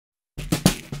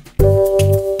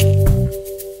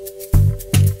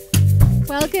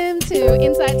to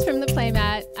Insights from the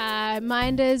Playmat,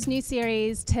 Mindr's new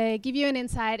series to give you an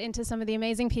insight into some of the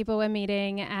amazing people we're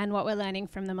meeting and what we're learning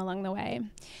from them along the way.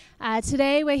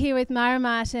 Today we're here with Mara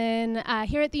Martin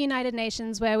here at the United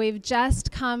Nations, where we've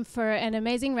just come for an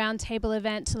amazing roundtable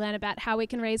event to learn about how we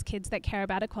can raise kids that care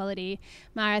about equality.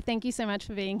 Mara, thank you so much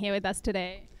for being here with us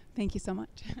today. Thank you so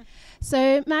much.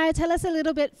 So, Mara, tell us a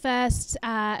little bit first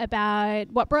about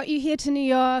what brought you here to New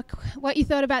York, what you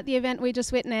thought about the event we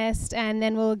just witnessed, and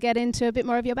then we'll get into a bit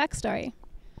more of your backstory.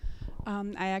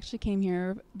 I actually came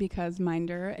here because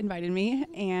Mindr invited me,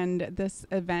 and this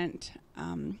event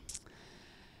it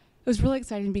was really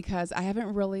exciting because I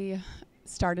haven't really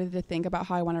started to think about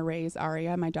how I want to raise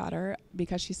Aria, my daughter,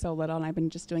 because she's so little, and I've been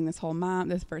just doing this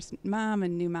first mom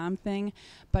and new mom thing.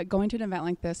 But going to an event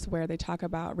like this where they talk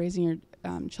about raising your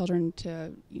children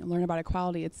to learn about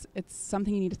equality, it's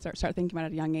something you need to start thinking about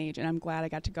at a young age. And I'm glad I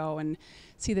got to go and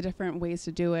see the different ways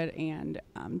to do it and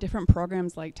different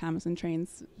programs like Thomas and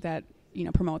Trains that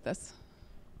promote this.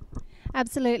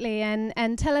 Absolutely,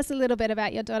 and tell us a little bit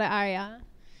about your daughter Aria.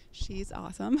 She's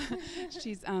awesome.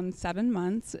 She's 7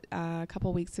 months a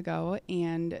couple weeks ago,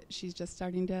 and she's just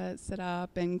starting to sit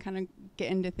up and kind of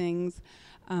get into things.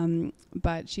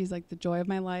 But she's like the joy of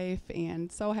my life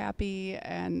and so happy,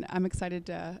 and I'm excited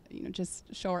to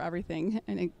just show her everything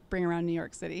and bring her around New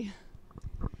York City.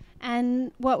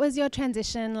 And what was your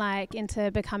transition like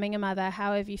into becoming a mother?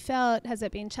 How have you felt? Has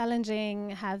it been challenging?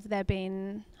 Have there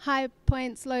been high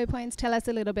points, low points? Tell us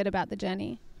a little bit about the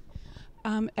journey.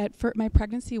 My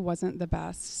pregnancy wasn't the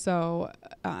best, so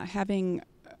having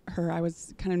her, I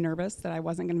was kind of nervous that I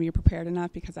wasn't going to be prepared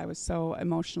enough because I was so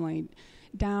emotionally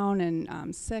down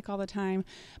and sick all the time.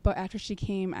 But after she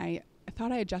came, I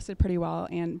thought I adjusted pretty well,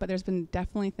 but there's been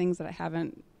definitely things that I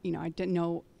haven't, I didn't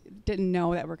know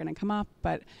that were going to come up.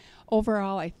 But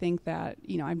overall, I think that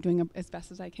I'm doing as best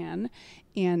as I can,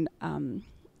 and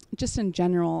just in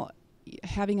general,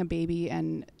 having a baby,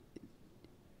 and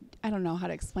I don't know how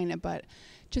to explain it, but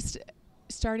just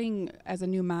starting as a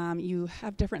new mom, you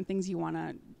have different things you want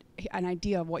to, an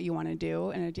idea of what you want to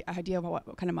do, and an idea of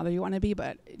what kind of mother you want to be.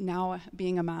 But now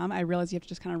being a mom, I realize you have to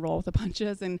just kind of roll with the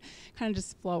punches and kind of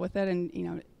just flow with it.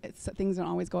 And, things don't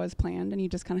always go as planned, and you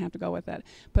just kind of have to go with it.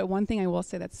 But one thing I will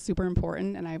say that's super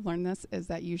important, and I've learned this, is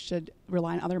that you should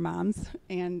rely on other moms.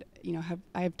 And,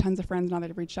 I have tons of friends now that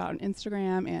have reached out on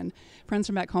Instagram, and friends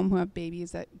from back home who have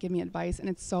babies that give me advice. And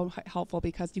it's so helpful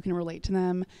because you can relate to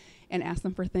them and ask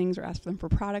them for things or ask them for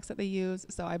products that they use.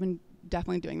 So I've been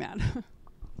definitely doing that.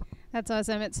 That's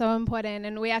awesome. It's so important.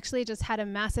 And we actually just had a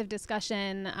massive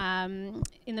discussion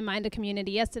in the Mindr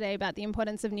community yesterday about the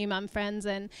importance of new mum friends.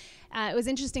 And it was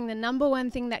interesting. The number one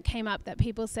thing that came up that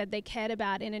people said they cared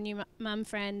about in a new mum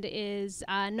friend is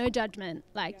no judgment,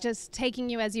 just taking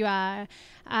you as you are.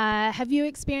 Have you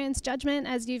experienced judgment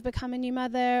as you've become a new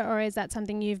mother, or is that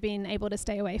something you've been able to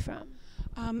stay away from?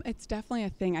 It's definitely a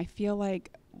thing. I feel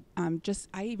like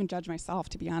I even judge myself,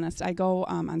 to be honest. I go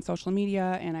on social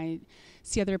media and I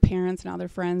see other parents and other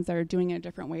friends that are doing it a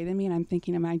different way than me, and I'm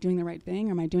thinking, am I doing the right thing?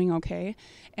 Am I doing okay?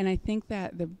 And I think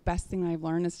that the best thing I've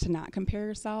learned is to not compare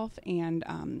yourself, and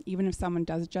even if someone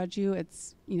does judge you,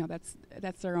 it's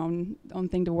that's their own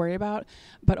thing to worry about.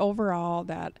 But overall,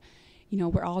 that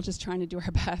we're all just trying to do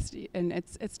our best, and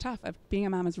it's tough. Being a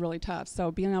mom is really tough. So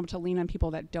being able to lean on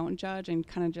people that don't judge and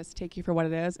kind of just take you for what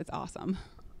it is, it's awesome.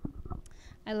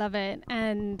 I love it,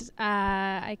 and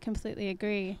I completely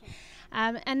agree.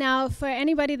 And now, for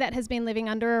anybody that has been living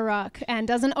under a rock and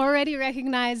doesn't already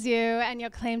recognize you and your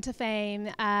claim to fame,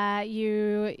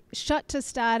 you shot to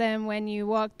stardom when you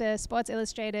walked the Sports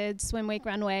Illustrated Swim Week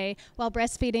runway while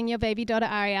breastfeeding your baby daughter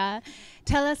Aria.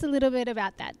 Tell us a little bit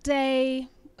about that day,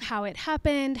 how it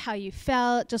happened, how you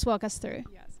felt. Just walk us through.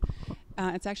 Yes.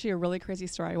 It's actually a really crazy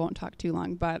story. I won't talk too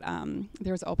long, but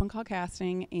there was open call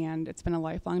casting, and it's been a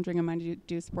lifelong dream of mine to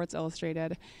do Sports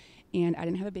Illustrated, and I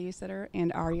didn't have a babysitter,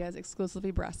 and Aria is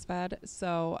exclusively breastfed,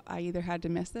 so I either had to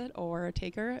miss it or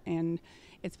take her, and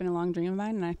it's been a long dream of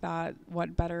mine, and I thought,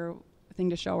 what better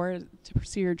thing to show her to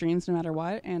pursue your dreams no matter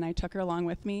what, and I took her along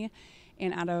with me.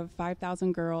 And out of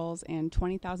 5,000 girls and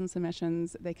 20,000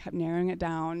 submissions, they kept narrowing it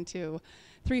down to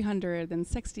 300, then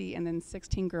 60, and then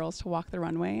 16 girls to walk the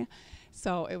runway.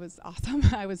 So it was awesome.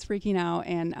 I was freaking out,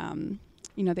 and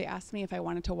they asked me if I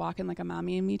wanted to walk in like a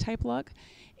mommy and me type look.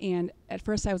 And at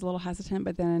first I was a little hesitant,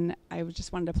 but then I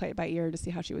just wanted to play it by ear to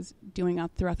see how she was doing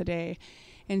out throughout the day.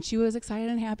 And she was excited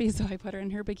and happy, so I put her in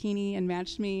her bikini and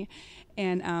matched me.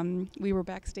 And we were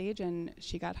backstage, and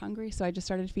she got hungry, so I just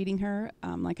started feeding her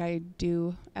like I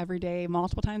do every day,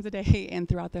 multiple times a day, and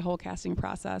throughout the whole casting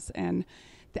process. And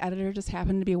the editor just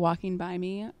happened to be walking by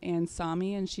me and saw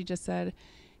me, and she just said,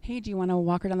 hey, do you want to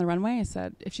walk her down the runway? I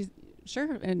said, if she's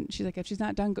sure. And she's like, if she's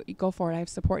not done, go for it. I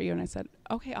support you. And I said,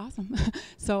 okay, awesome.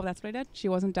 So that's what I did. She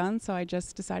wasn't done. So I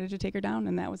just decided to take her down,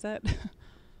 and that was it.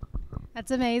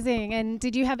 That's amazing. And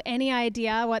did you have any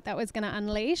idea what that was going to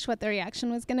unleash, what the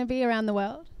reaction was going to be around the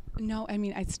world? No, I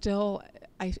mean,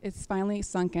 it's finally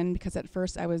sunk in, because at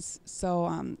first I was so,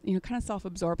 kind of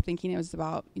self-absorbed, thinking it was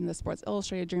about, the Sports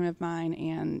Illustrated dream of mine,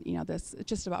 and, this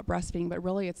just about breastfeeding, but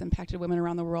really it's impacted women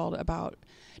around the world about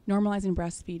normalizing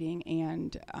breastfeeding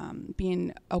and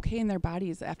being okay in their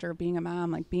bodies after being a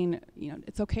mom, like being,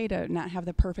 it's okay to not have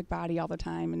the perfect body all the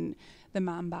time, and the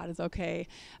mom bod is okay,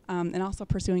 and also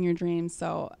pursuing your dreams.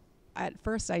 So at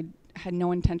first I had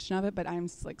no intention of it, but I'm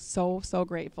like so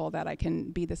grateful that I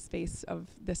can be the space of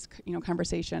this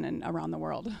conversation and around the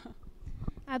world.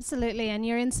 Absolutely, and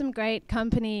you're in some great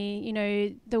company.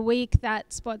 The week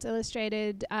that Sports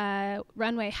Illustrated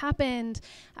runway happened,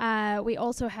 we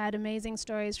also had amazing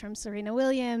stories from Serena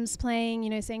Williams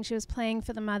playing, saying she was playing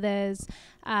for the mothers.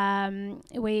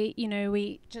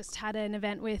 We just had an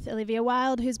event with Olivia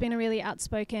Wilde, who's been a really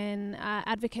outspoken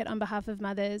advocate on behalf of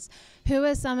mothers. Who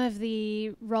are some of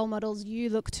the role models you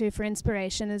look to for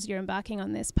inspiration as you're embarking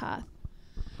on this path?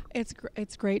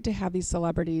 It's great to have these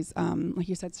celebrities, like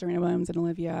you said, Serena Williams and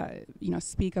Olivia,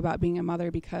 speak about being a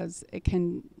mother, because it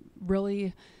can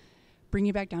really bring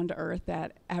you back down to earth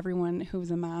that everyone who's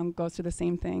a mom goes through the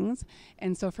same things.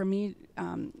 And so for me,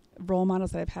 role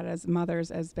models that I've had as mothers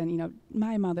has been,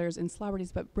 my mothers and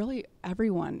celebrities, but really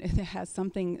everyone has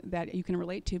something that you can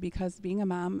relate to, because being a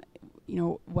mom,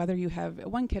 whether you have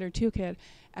one kid or two kids,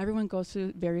 everyone goes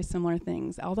through very similar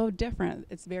things. Although different,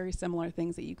 it's very similar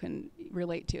things that you can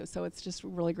relate to. So it's just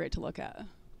really great to look at.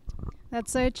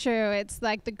 That's so true. It's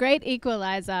like the great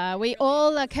equalizer. We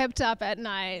all are kept up at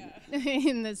night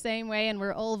in the same way, and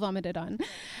we're all vomited on.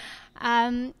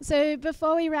 So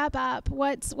before we wrap up,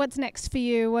 what's next for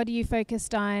you? What are you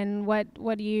focused on? What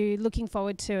are you looking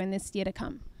forward to in this year to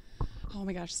come? Oh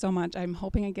my gosh, so much. I'm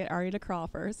hoping I get Aria to crawl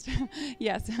first.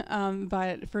 Yes.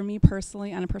 But for me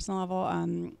personally, on a personal level,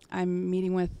 I'm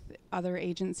meeting with other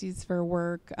agencies for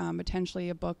work, potentially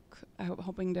a book,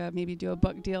 hoping to maybe do a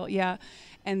book deal. Yeah.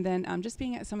 And then just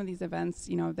being at some of these events,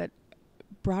 that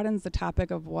broadens the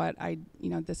topic of what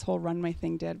this whole runway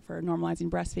thing did for normalizing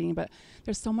breastfeeding. But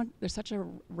there's such a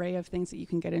array of things that you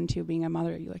can get into being a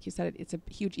mother. Like you said, it's a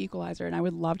huge equalizer, and I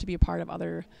would love to be a part of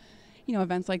other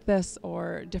events like this,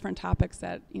 or different topics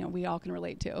that, we all can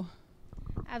relate to.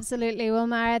 Absolutely. Well,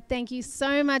 Mara, thank you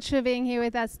so much for being here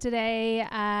with us today.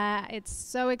 It's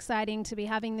so exciting to be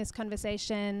having this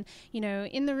conversation,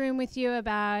 in the room with you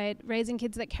about raising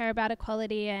kids that care about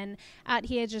equality, and out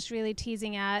here just really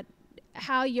teasing out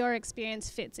how your experience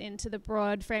fits into the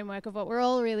broad framework of what we're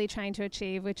all really trying to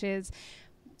achieve, which is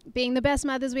being the best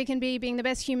mothers we can be, being the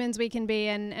best humans we can be,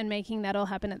 and making that all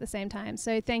happen at the same time.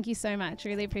 So thank you so much.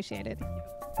 Really appreciate it.